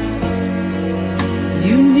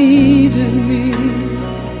 you needed me,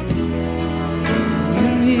 you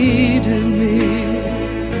needed me.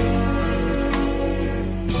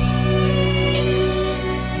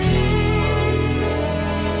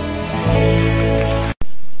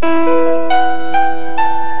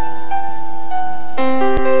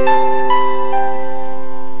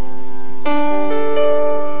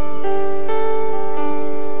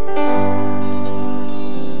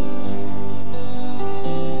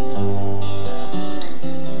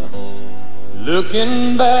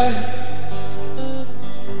 Looking back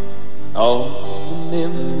on the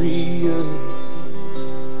memory of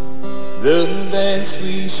the dance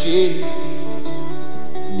we shared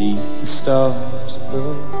beneath the stars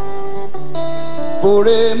above. For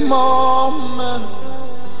a moment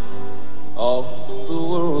all the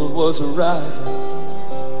world was right.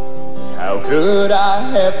 How could I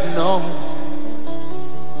have known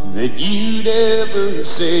that you'd ever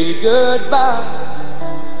say goodbye?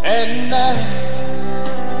 And now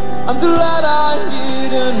I'm glad I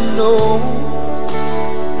didn't know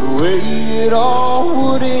the way it all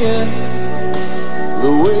would end,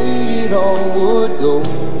 the way it all would go.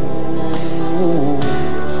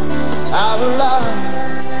 Our life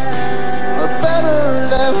are better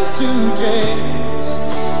left to chance.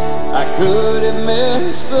 I could have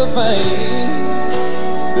missed the pain,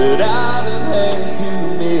 but I'd have had to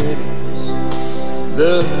miss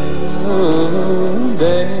the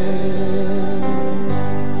dance.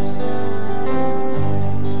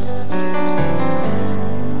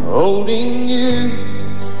 Holding you,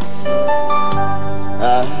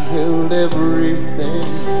 I held everything.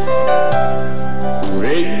 For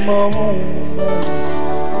a moment,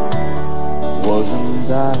 wasn't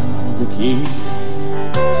I the key?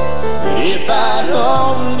 But if I'd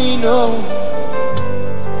only known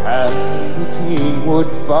how the king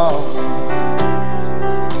would fall,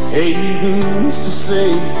 hey, who's to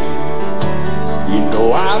say You know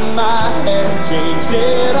I might have changed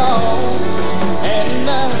it all, and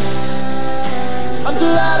I'm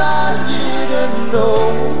glad I didn't know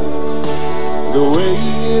the way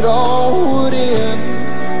it all would end,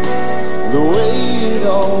 the way it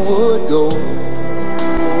all would go.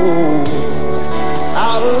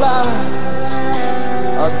 Our lives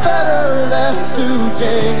are better left to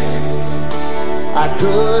chance. I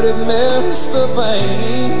could have missed the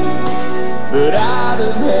pain, but I'd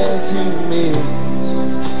have had to miss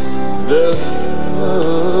the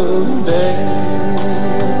dance.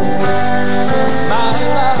 My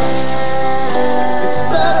life is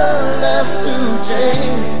better left to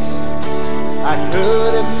chance. I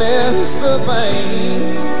could have missed the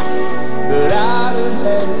pain, but I'd have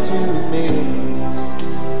had to miss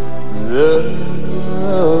the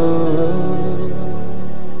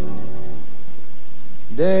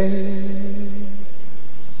dance.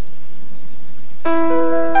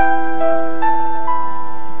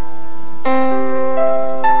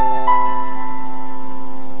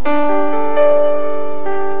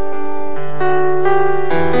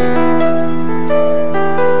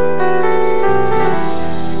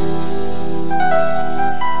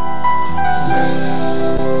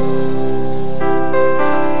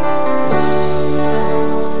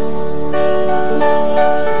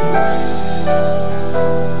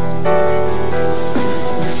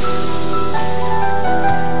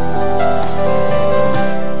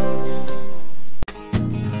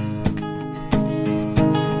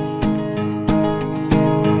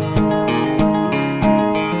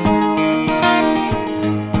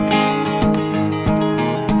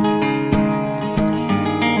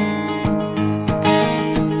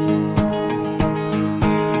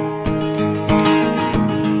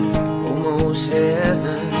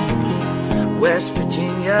 West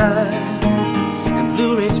Virginia and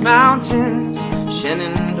Blue Ridge Mountains,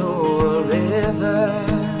 Shenandoah River.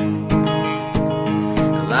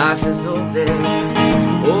 Life is old there,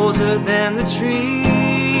 older than the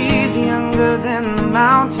trees, younger than the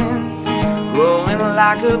mountains, growing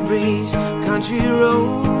like a breeze. Country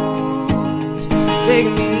roads take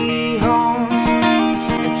me home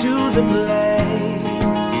to the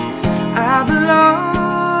place I belong.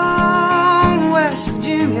 West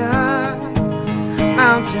Virginia,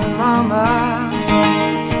 mountain mama,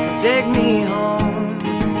 take me home,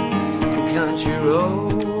 country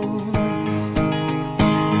road.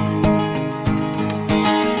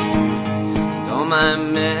 And all my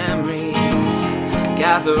memories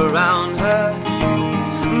gather around her,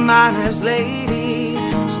 miner's lady,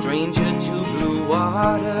 stranger to blue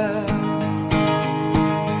water.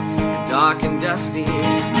 Dark and dusty,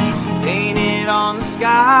 painted on the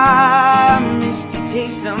sky, misty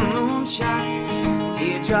taste of moonshine,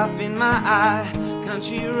 teardrop in my eye.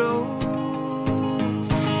 Country roads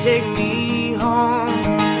take me home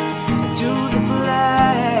to the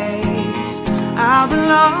place I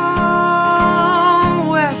belong.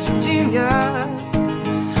 West Virginia,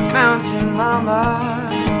 mountain mama,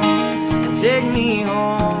 take me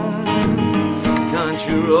home,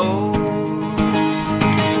 country roads.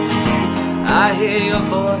 I hear your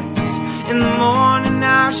voice in the morning,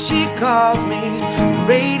 now she calls me.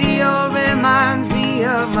 Radio reminds me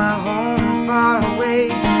of my home far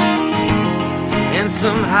away, and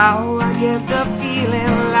somehow I get the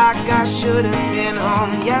feeling like I should have been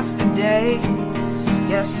home yesterday.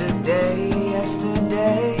 Yesterday,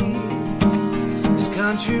 yesterday. This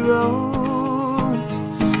country roads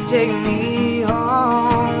take me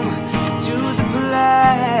home to the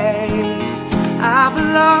place I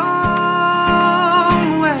belong.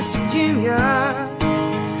 West Virginia,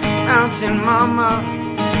 mountain mama,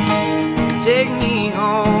 take me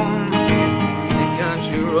home. The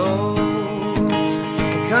country roads,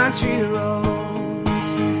 the country roads,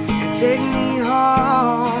 take me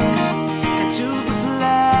home to the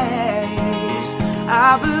place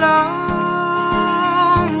I belong.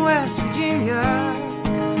 West Virginia,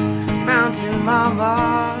 mountain mama,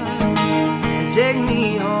 take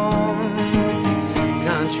me home,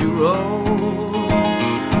 country roads,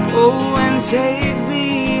 oh, and take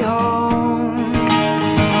me home,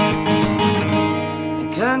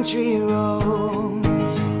 country roads.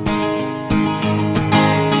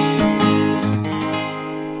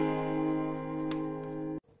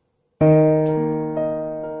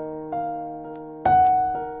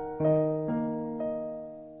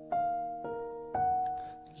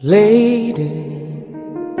 Lady,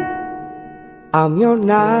 I'm your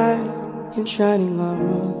knight in shining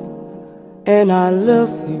armor, and I love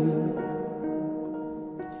you.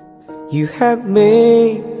 You have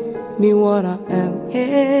made me what I am,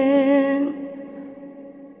 and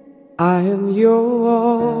I am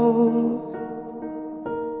yours.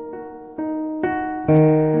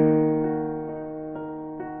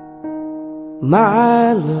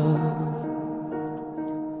 My love,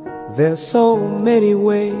 there's so many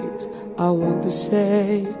ways I want to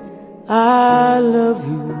say I love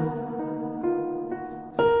you.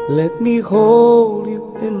 Let me hold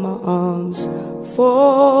you in my arms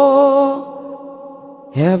forevermore.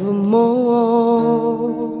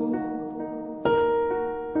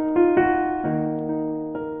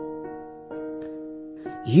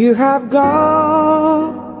 You have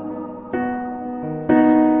gone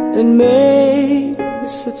and made me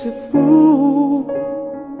such a fool.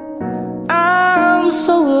 I'm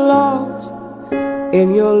so lost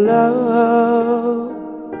in your love.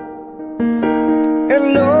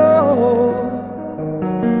 And Lord,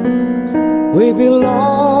 we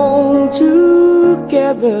belong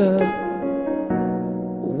together.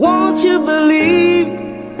 Won't you believe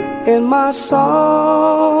in my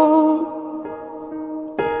song?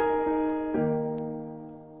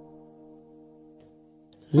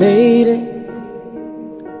 Lady,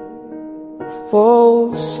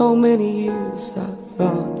 for so many years I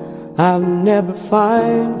thought I'd never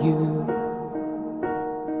find you.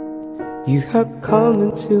 You have come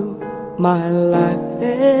into my life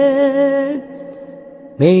and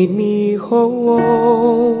made me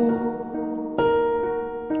whole.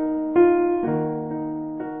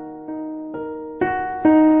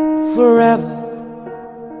 Forever,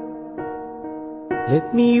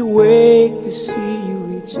 let me wake to see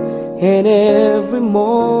you each and every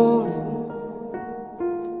morning.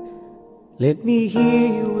 Let me hear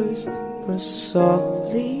you whisper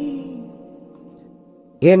softly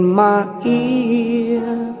in my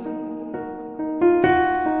ear.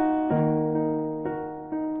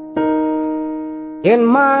 In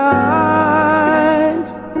my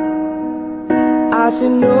eyes, I see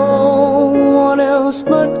no one else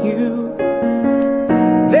but you.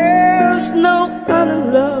 There's no other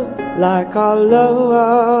love like our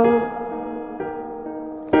love.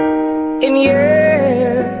 And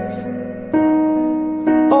yes,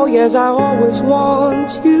 oh yes, I always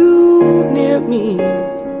want you near me.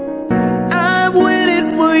 I've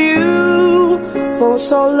waited for you for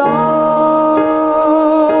so long.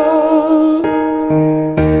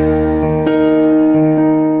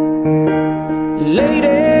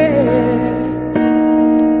 Lady,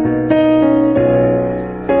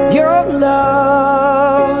 your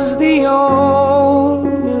love's the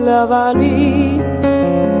only love I need.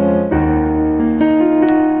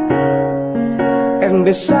 And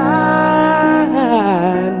beside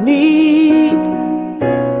me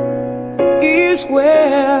is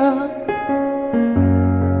where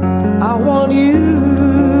I want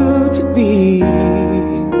you to be.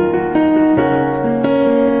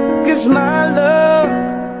 'Cause my love,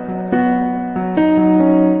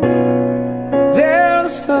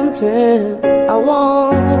 there's something I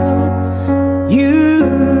want you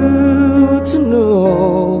to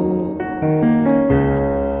know.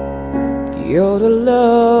 You're the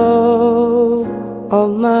love of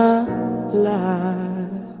my life.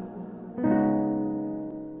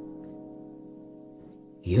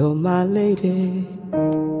 You're my lady.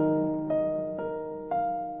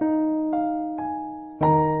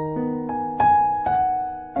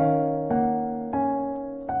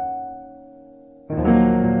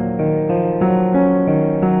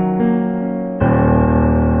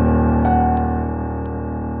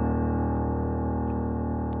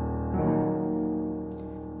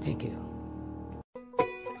 Thank you.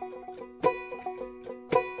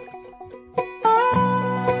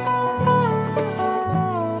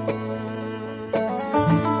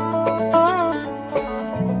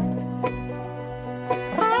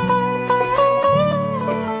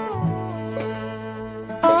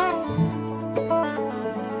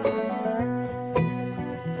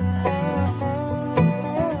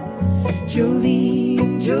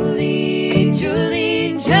 Jolene, Jolene,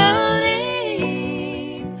 Jolene,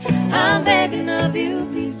 Jolene, I'm begging of you,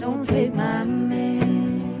 please don't take my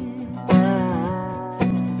man.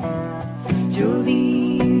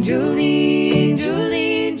 Jolene, Jolene,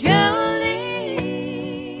 Jolene, Jolene,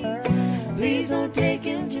 please don't take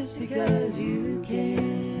him just because you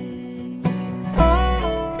can.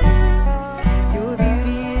 Your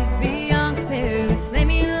beauty is beyond compare, with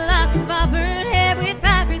flaming locks of auburn hair, with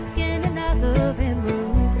ivory skin and eyes of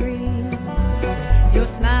emerald green. Your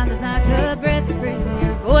smile is like a breath of spring,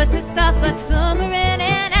 your voice is soft like summer and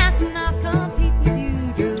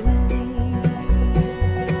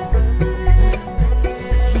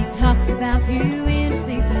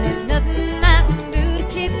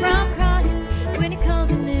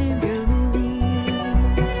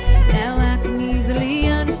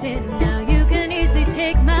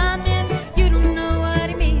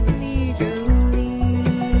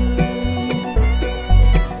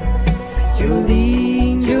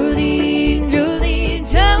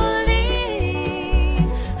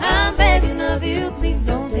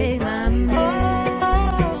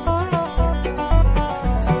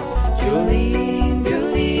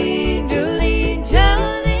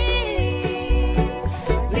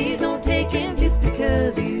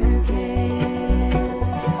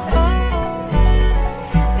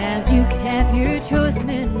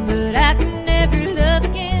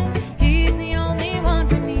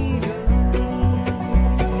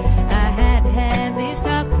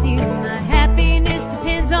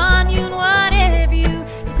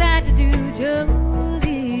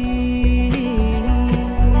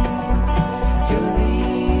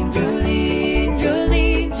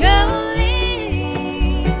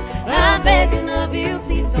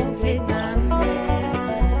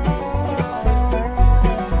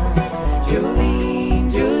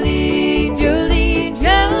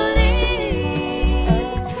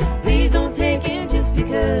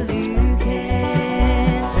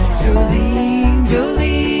Jolene,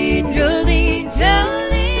 Jolene, Jolene,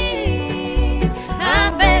 Jolene,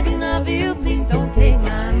 I'm begging of you, please don't take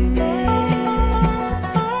my man.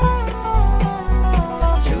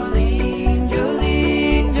 Jolene,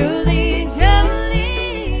 Jolene, Jolene,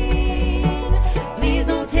 Jolene, please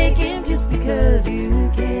don't take him just because you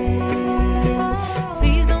can.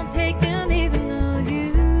 Please don't take him even though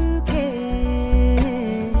you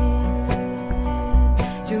can.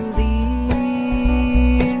 Jolene,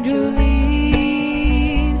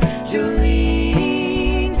 Jolene,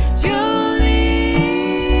 Jolene, Jolene.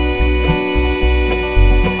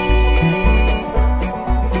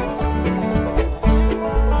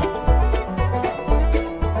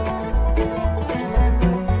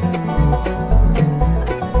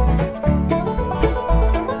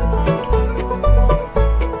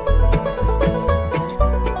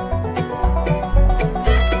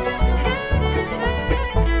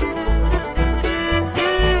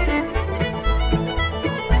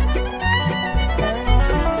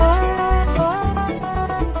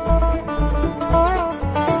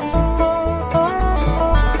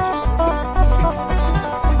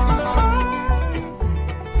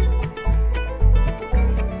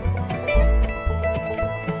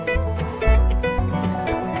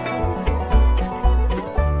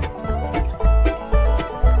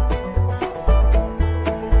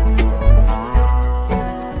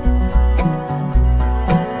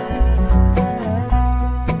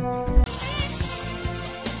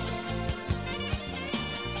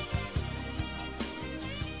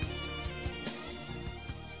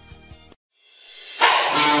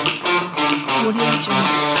 Audio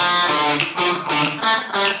Jungle.